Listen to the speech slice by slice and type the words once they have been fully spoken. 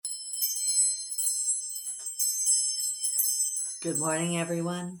Good morning,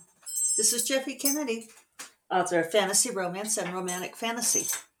 everyone. This is Jeffrey Kennedy, author of Fantasy Romance and Romantic Fantasy.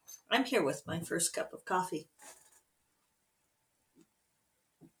 I'm here with my first cup of coffee.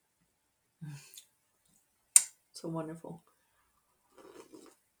 So wonderful.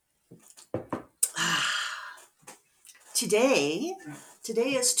 Today,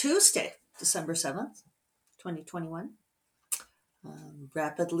 today is Tuesday, December 7th, 2021.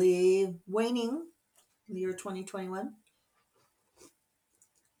 Rapidly waning the year 2021.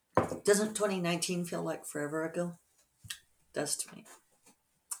 Doesn't 2019 feel like forever ago? It does to me.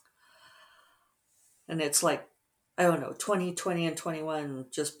 And it's like, I don't know, 2020 and 21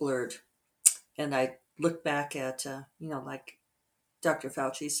 just blurred. And I look back at, like Dr.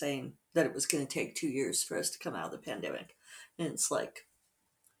 Fauci saying that it was going to take 2 years for us to come out of the pandemic. And it's like,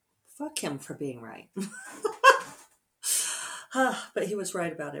 fuck him for being right. But he was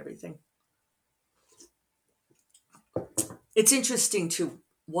right about everything. It's interesting to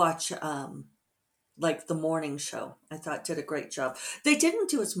watch, like the morning show. I thought did a great job. They didn't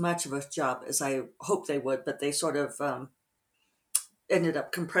do as much of a job as I hoped they would, but they sort of ended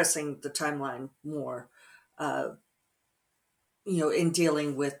up compressing the timeline more, uh, in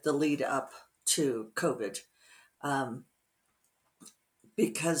dealing with the lead up to COVID. Um,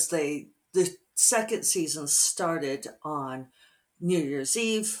 because the second season started on New Year's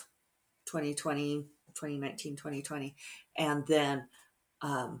Eve, 2020, 2019, 2020, and then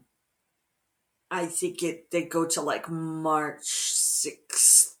um, I think they go to like March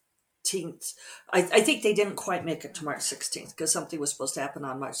 16th. I think they didn't quite make it to March 16th because something was supposed to happen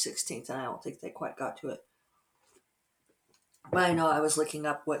on March 16th, and I don't think they quite got to it. But I know I was looking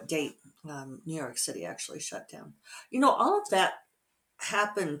up what date New York City actually shut down. All of that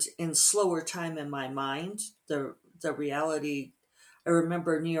happened in slower time in my mind. The reality, I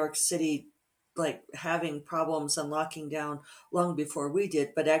remember New York City like having problems and locking down long before we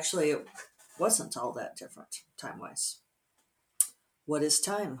did, but actually it wasn't all that different time wise. What is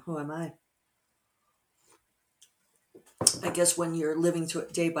time? Who am I? I guess when you're living through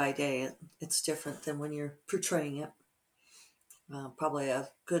it day by day, it's different than when you're portraying it. Probably a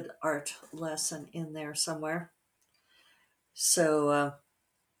good art lesson in there somewhere. So,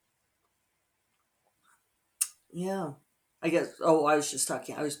 yeah. I guess, I was just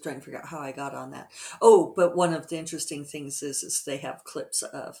talking, I was trying to figure out how I got on that. Oh, but one of the interesting things is they have clips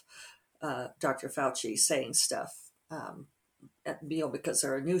of Dr. Fauci saying stuff, because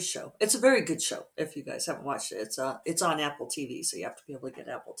they're a news show. It's a very good show. If you guys haven't watched it, it's on Apple TV, so you have to be able to get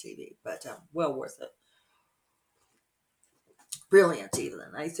Apple TV, but well worth it. Brilliant,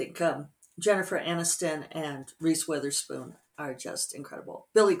 even. I think Jennifer Aniston and Reese Witherspoon are just incredible.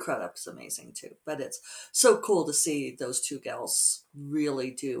 Billy Crudup is amazing too, but it's so cool to see those two gals really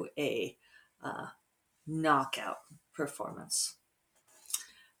do a knockout performance.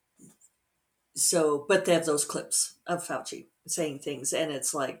 So, but they have those clips of Fauci saying things, and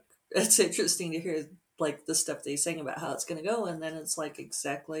it's like, it's interesting to hear like the stuff they sing about how it's going to go, and then it's like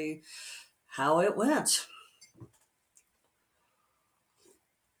exactly how it went.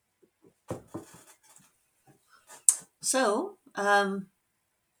 So, so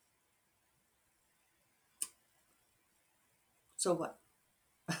what?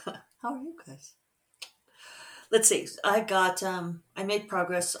 How are you guys? Let's see. I made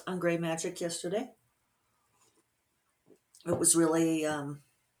progress on Gray Magic yesterday. It was really,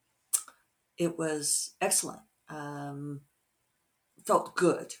 it was excellent. Felt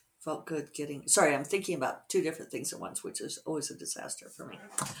good. Felt good getting, sorry, I'm thinking about two different things at once, which is always a disaster for me.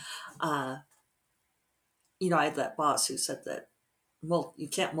 Uh, I had that boss who said that you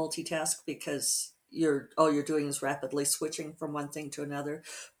can't multitask because all you're doing is rapidly switching from one thing to another.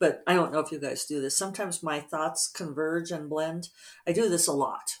 But I don't know if you guys do this. Sometimes my thoughts converge and blend. I do this a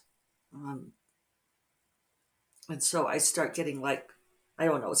lot. And so I start getting like, I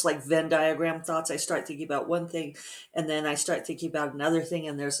don't know, it's like Venn diagram thoughts. I start thinking about one thing and then I start thinking about another thing,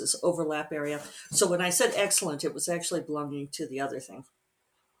 and there's this overlap area. So when I said excellent, it was actually belonging to the other thing,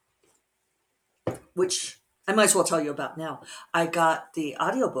 which I might as well tell you about now. I got the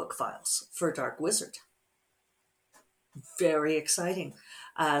audiobook files for Dark Wizard. Very exciting.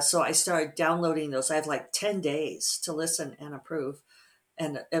 So I started downloading those. I have like 10 days to listen and approve.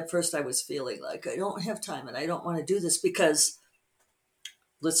 And at first I was feeling like I don't have time and I don't want to do this, because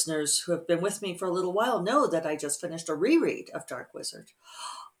listeners who have been with me for a little while know that I just finished a reread of Dark Wizard.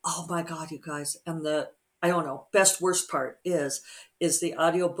 Oh my God, you guys. And I don't know, best worst part is the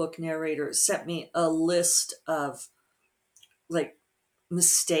audiobook narrator sent me a list of like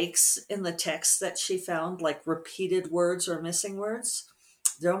mistakes in the text that she found, like repeated words or missing words.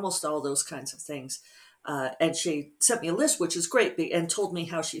 They're almost all those kinds of things. And she sent me a list, which is great, and told me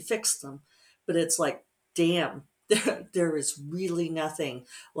how she fixed them. But it's like, damn, there is really nothing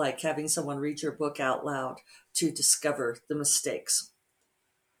like having someone read your book out loud to discover the mistakes.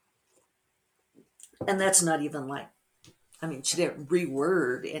 And that's not even like, I mean, she didn't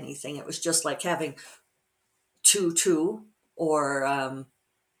reword anything. It was just like having two, or,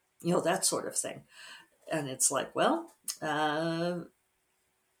 that sort of thing. And it's like, well, I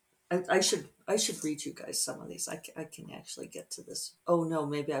should read you guys some of these. I can actually get to this. Oh no,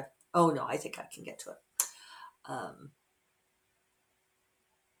 I think I can get to it. Um,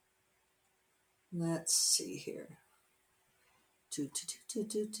 let's see here.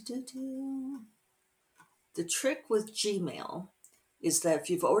 The trick with Gmail is that if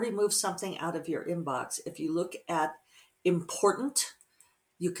you've already moved something out of your inbox, if you look at important,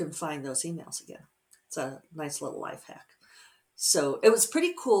 you can find those emails again. It's a nice little life hack. So it was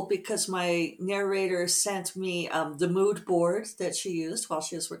pretty cool because my narrator sent me the mood board that she used while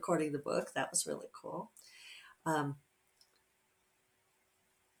she was recording the book. That was really cool. Um,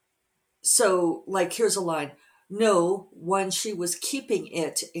 so, like, here's a line. No, one, she was keeping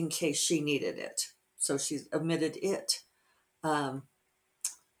it in case she needed it. So she omitted it. I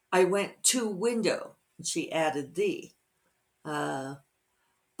went to window, and she added the. Uh,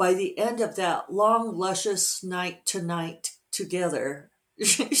 by the end of that long, luscious night tonight together,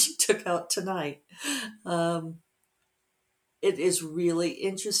 she took out tonight. Um, it is really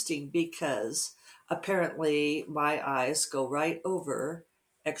interesting because apparently my eyes go right over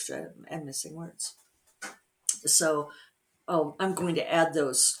extra and missing words. So I'm going to add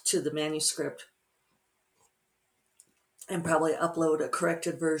those to the manuscript and probably upload a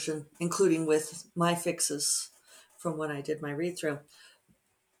corrected version, including with my fixes from when I did my read through.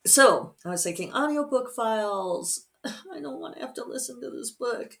 So I was thinking audiobook files. I don't want to have to listen to this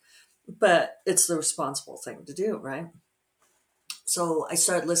book, but it's the responsible thing to do, right? So I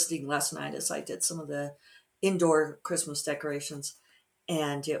started listening last night as I did some of the indoor Christmas decorations,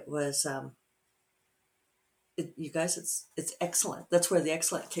 and it was, you guys, it's excellent. That's where the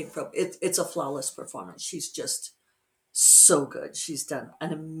excellent came from. It's a flawless performance. She's just so good. She's done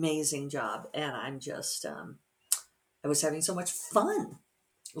an amazing job, and I'm just, I was having so much fun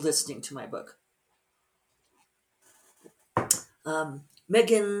listening to my book.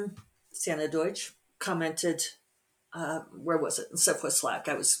 Megan Santa Deutsch commented, where was it? In Southwest Slack,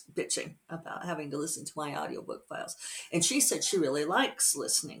 I was bitching about having to listen to my audiobook files. And she said she really likes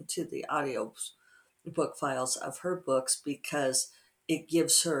listening to the audio book files of her books because it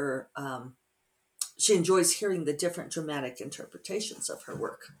gives her, she enjoys hearing the different dramatic interpretations of her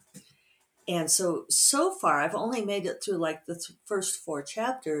work. And so far, I've only made it through like the first 4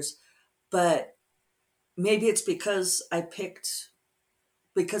 chapters, but maybe it's because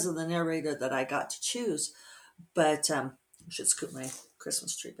because of the narrator that I got to choose. But I should scoot my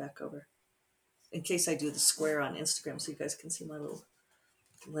Christmas tree back over in case I do the square on Instagram so you guys can see my little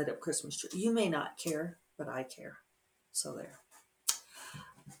light up Christmas tree. You may not care, but I care. So there.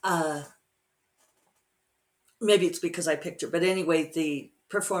 Maybe it's because I picked her. But anyway, the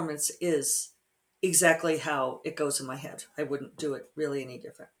performance is exactly how it goes in my head. I wouldn't do it really any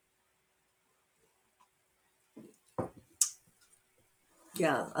different.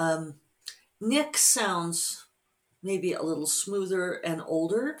 Yeah. Nick sounds maybe a little smoother and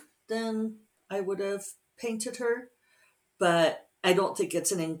older than I would have painted her, but I don't think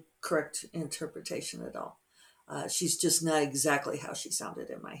it's an incorrect interpretation at all. She's just not exactly how she sounded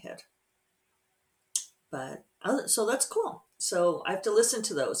in my head. But so that's cool. So I have to listen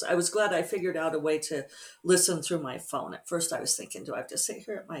to those. I was glad I figured out a way to listen through my phone. At first I was thinking, do I have to sit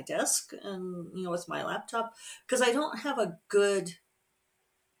here at my desk and, with my laptop? Because I don't have a good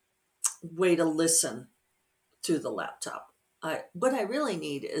way to listen through the laptop. What I really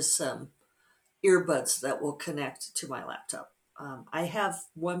need is some earbuds that will connect to my laptop. I have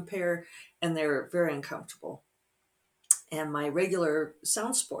one pair and they're very uncomfortable. And my regular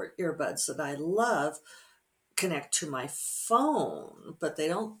SoundSport earbuds that I love connect to my phone, but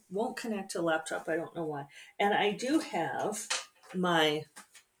they won't connect to a laptop. I don't know why. And I do have my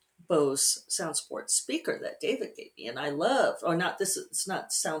Bose SoundSport speaker that David gave me, and I love. Or not this. It's not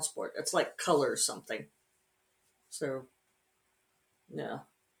SoundSport. It's like Color something. So, no,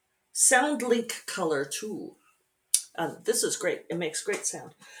 SoundLink Color 2. This is great. It makes great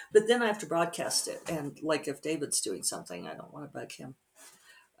sound. But then I have to broadcast it. And like if David's doing something, I don't want to bug him.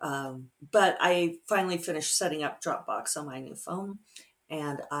 But I finally finished setting up Dropbox on my new phone.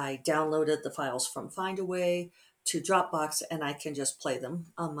 And I downloaded the files from Findaway to Dropbox. And I can just play them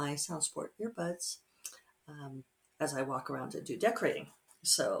on my SoundSport earbuds as I walk around and do decorating.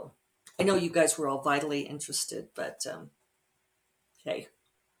 So I know you guys were all vitally interested, but hey,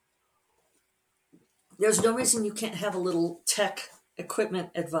 there's no reason you can't have a little tech equipment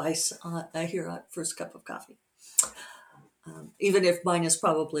advice here on First Cup of Coffee. Even if mine is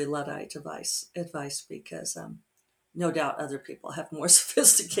probably Luddite advice because no doubt other people have more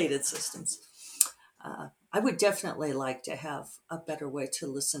sophisticated systems. I would definitely like to have a better way to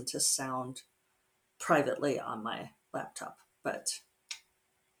listen to sound privately on my laptop, but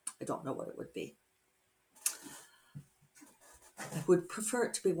I don't know what it would be. I would prefer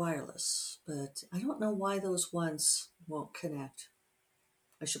it to be wireless, but I don't know why those ones won't connect.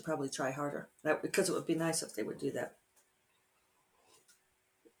 I should probably try harder, because it would be nice if they would do that.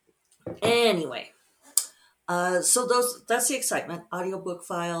 Anyway, so that's the excitement. Audiobook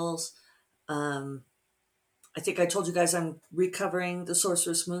files. I think I told you guys I'm recovering the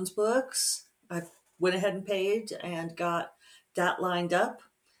Sorceress Moons books. I went ahead and paid and got that lined up.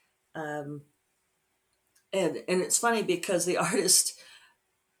 And it's funny because the artist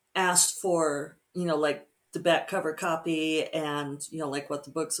asked for, like the back cover copy and, like what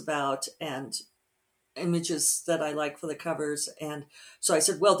the book's about and images that I like for the covers. And so I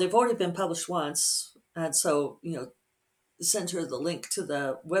said, well, they've already been published once. And so, sent her the link to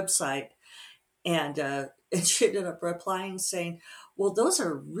the website. And she ended up replying saying, well, those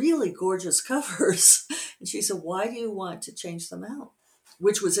are really gorgeous covers. And she said, why do you want to change them out?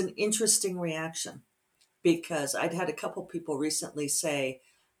 Which was an interesting reaction because I'd had a couple people recently say,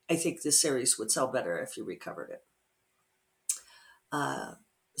 I think this series would sell better if you recovered it.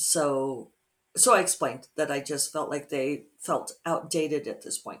 So I explained that I just felt like they felt outdated at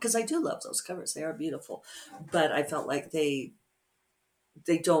this point because I do love those covers. They are beautiful, but I felt like they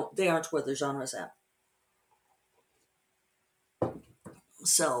aren't where the genre's at.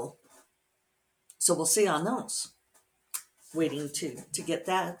 So we'll see on those. Waiting to get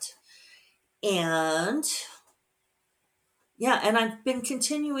that. And yeah, and I've been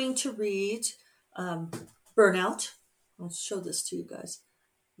continuing to read Burnout. I'll show this to you guys.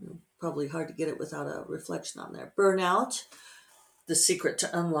 Probably hard to get it without a reflection on there. Burnout, The Secret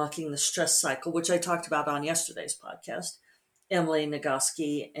to Unlocking the Stress Cycle, which I talked about on yesterday's podcast. Emily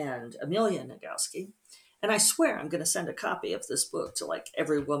Nagoski and Amelia Nagoski. And I swear I'm going to send a copy of this book to like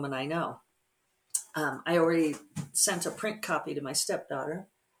every woman I know. I already sent a print copy to my stepdaughter.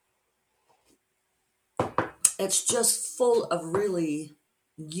 It's just full of really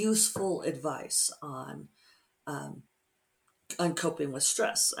useful advice on coping with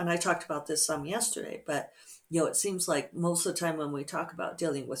stress. And I talked about this some yesterday, but it seems like most of the time when we talk about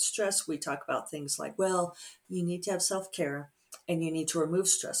dealing with stress, we talk about things like, well, you need to have self-care and you need to remove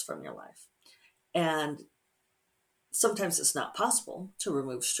stress from your life. And sometimes it's not possible to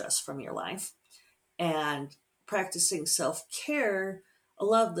remove stress from your life. And practicing self-care, a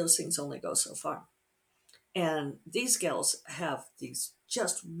lot of those things only go so far. And these gals have these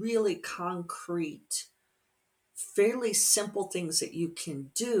just really concrete, fairly simple things that you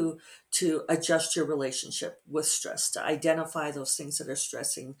can do to adjust your relationship with stress, to identify those things that are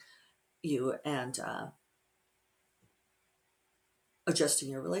stressing you and adjusting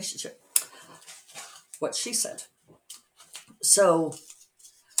your relationship. What she said. So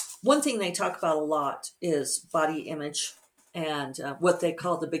one thing they talk about a lot is body image and what they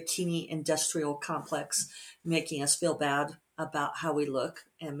call the bikini industrial complex, making us feel bad about how we look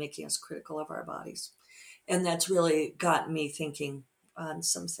and making us critical of our bodies. And that's really got me thinking on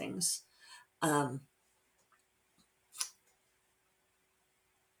some things. I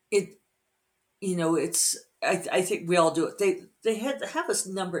think we all do it. They have this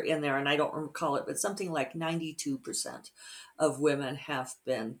number in there, and I don't recall it, but something like 92% of women have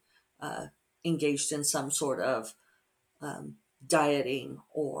been engaged in some sort of dieting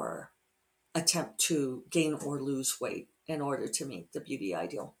or attempt to gain or lose weight in order to meet the beauty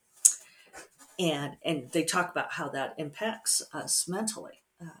ideal. And they talk about how that impacts us mentally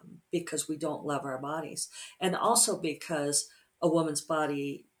because we don't love our bodies. And also because a woman's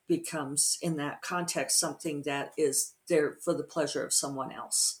body becomes, in that context, something that is there for the pleasure of someone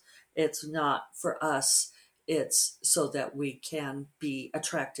else. It's not for us. It's so that we can be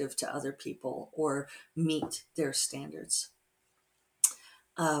attractive to other people or meet their standards.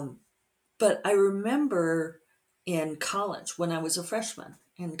 But I remember in college, when I was a freshman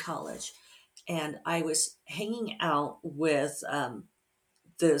in college, and I was hanging out with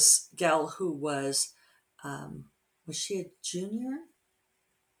this gal who was she a junior?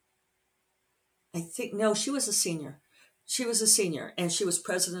 I think, no, she was a senior. She was a senior, and she was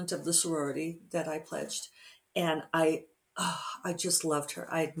president of the sorority that I pledged. And I just loved her.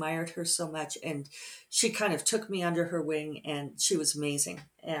 I admired her so much. And she kind of took me under her wing, and she was amazing.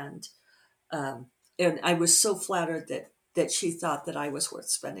 And Um, and I was so flattered that she thought that I was worth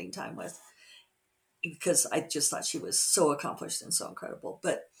spending time with, because I just thought she was so accomplished and so incredible.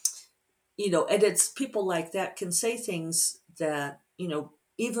 But, and it's people like that can say things that,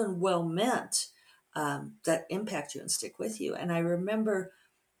 even well meant, that impact you and stick with you. And I remember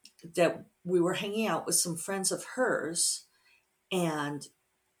that we were hanging out with some friends of hers, and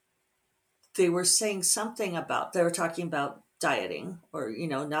they were saying something about, they were talking about dieting, or,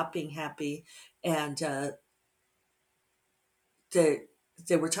 not being happy. And they,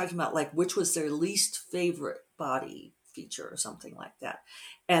 they were talking about like which was their least favorite body feature or something like that.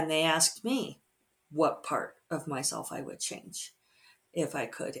 And they asked me what part of myself I would change if I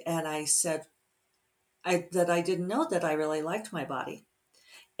could. And I said that I didn't know that I really liked my body.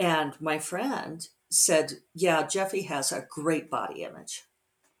 And my friend said, yeah, Jeffy has a great body image,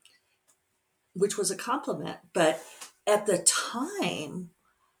 which was a compliment. But at the time,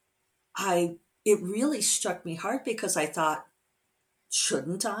 it really struck me hard, because I thought,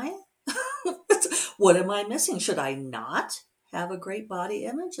 shouldn't I? What am I missing? Should I not have a great body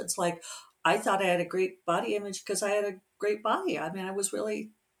image? It's like, I thought I had a great body image because I had a great body. I mean,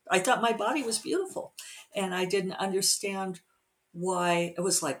 I thought my body was beautiful, and I didn't understand why. It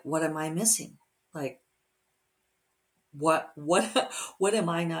was like, what am I missing? Like, what, what am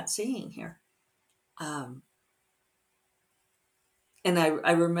I not seeing here? Um, and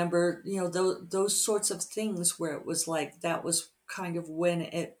I remember, those sorts of things where it was like, that was kind of when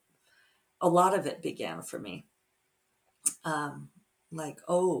a lot of it began for me. Um, like,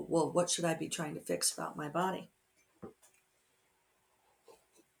 oh, well, what should I be trying to fix about my body?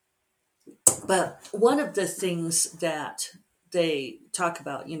 But one of the things that they talk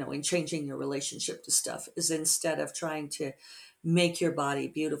about, in changing your relationship to stuff, is instead of trying to make your body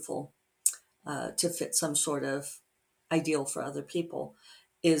beautiful, to fit some sort of ideal for other people,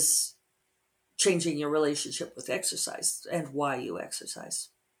 is changing your relationship with exercise and why you exercise.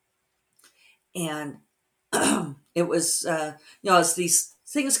 And it was, as these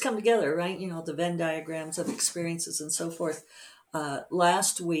things come together, right? The Venn diagrams of experiences and so forth.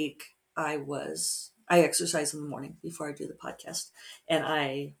 Last week, I exercise in the morning before I do the podcast, and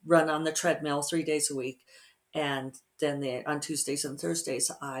I run on the treadmill 3 days a week. And then on Tuesdays and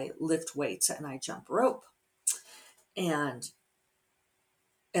Thursdays, I lift weights and I jump rope. And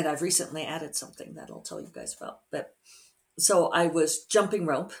I've recently added something that I'll tell you guys about. But so I was jumping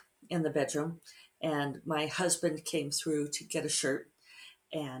rope in the bedroom, and my husband came through to get a shirt.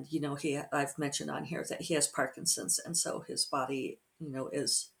 And I've mentioned on here that he has Parkinson's, and so his body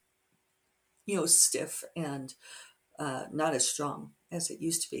is stiff and not as strong as it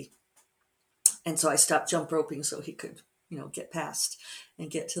used to be. And so I stopped jump roping so he could get past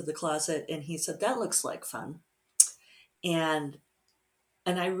and get to the closet. And he said, that looks like fun. And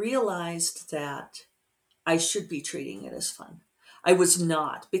I realized that I should be treating it as fun. I was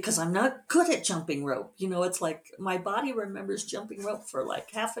not, because I'm not good at jumping rope. It's like my body remembers jumping rope for like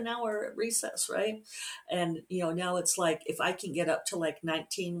half an hour at recess, right? And, now it's like, if I can get up to like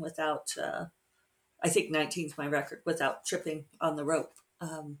 19 without, I think 19 is my record, without tripping on the rope,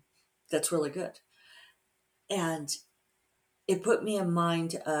 that's really good. And it put me in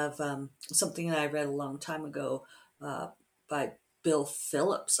mind of something that I read a long time ago, by Bill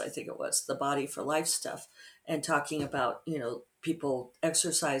Phillips, I think it was, the Body for Life stuff, and talking about, people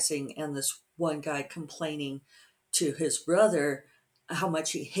exercising, and this one guy complaining to his brother how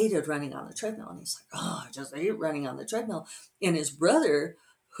much he hated running on the treadmill. And he's like, oh, I just hate running on the treadmill. And his brother,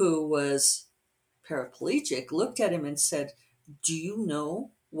 who was paraplegic, looked at him and said, do you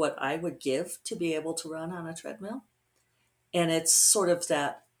know what I would give to be able to run on a treadmill? And it's sort of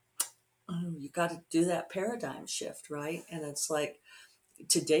that, you got to do that paradigm shift, right? And it's like,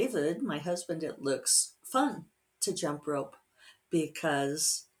 to David, my husband, it looks fun to jump rope,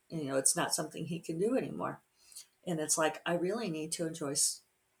 because it's not something he can do anymore. And it's like, I really need to enjoy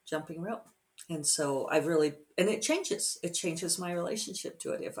jumping rope. And so and it changes my relationship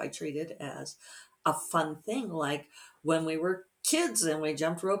to it if I treat it as a fun thing, like when we were kids and we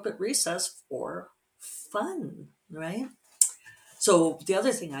jumped rope at recess for fun, right? So the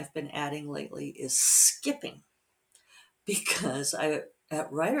other thing I've been adding lately is skipping, because I at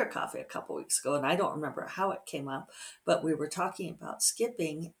Ryder Coffee a couple weeks ago, and I don't remember how it came up, but we were talking about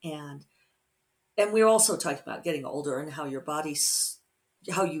skipping, and we were also talking about getting older and how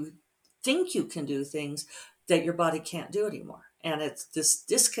how you think you can do things that your body can't do anymore. And it's this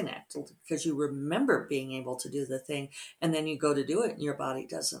disconnect, because you remember being able to do the thing, and then you go to do it and your body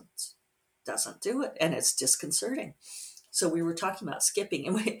doesn't do it, and it's disconcerting. So we were talking about skipping,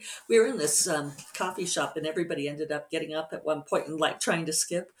 and we were in this coffee shop, and everybody ended up getting up at one point and like trying to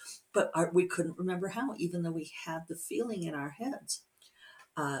skip. but we couldn't remember how, even though we had the feeling in our heads.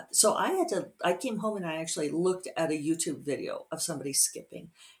 So I came home and I actually looked at a YouTube video of somebody skipping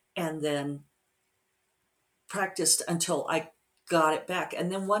and then practiced until I got it back.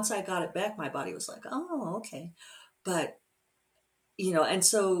 And then once I got it back, my body was like, oh, okay. But, and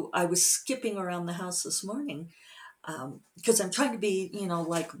so I was skipping around the house this morning because I'm trying to be,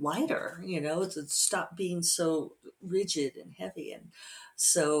 like lighter, to stop being so rigid and heavy. And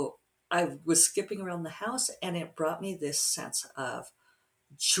so I was skipping around the house and it brought me this sense of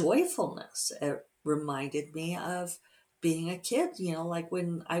joyfulness. It reminded me of being a kid, like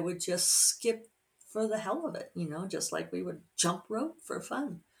when I would just skip for the hell of it, just like we would jump rope for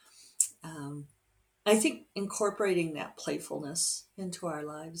fun. Um, I think incorporating that playfulness into our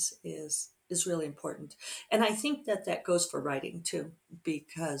lives is really important, and I think that that goes for writing too,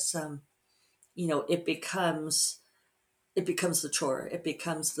 because it becomes the chore, it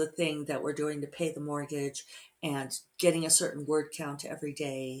becomes the thing that we're doing to pay the mortgage, and getting a certain word count every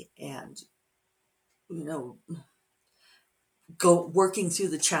day, and you know go working through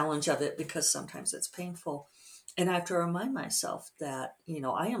the challenge of it because sometimes it's painful. And I have to remind myself that,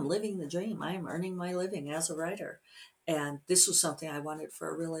 I am living the dream. I am earning my living as a writer. And this was something I wanted for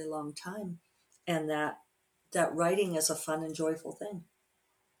a really long time. And that writing is a fun and joyful thing,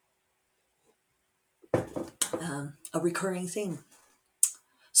 a recurring theme.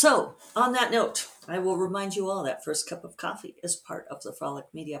 So, on that note, I will remind you all that First Cup of Coffee is part of the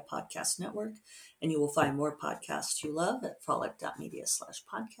Frolic Media Podcast Network, and you will find more podcasts you love at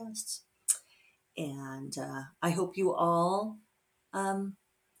frolic.media/podcasts. And I hope you all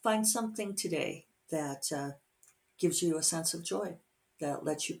find something today that gives you a sense of joy, that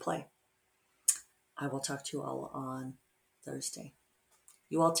lets you play. I will talk to you all on Thursday.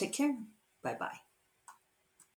 You all take care. Bye bye.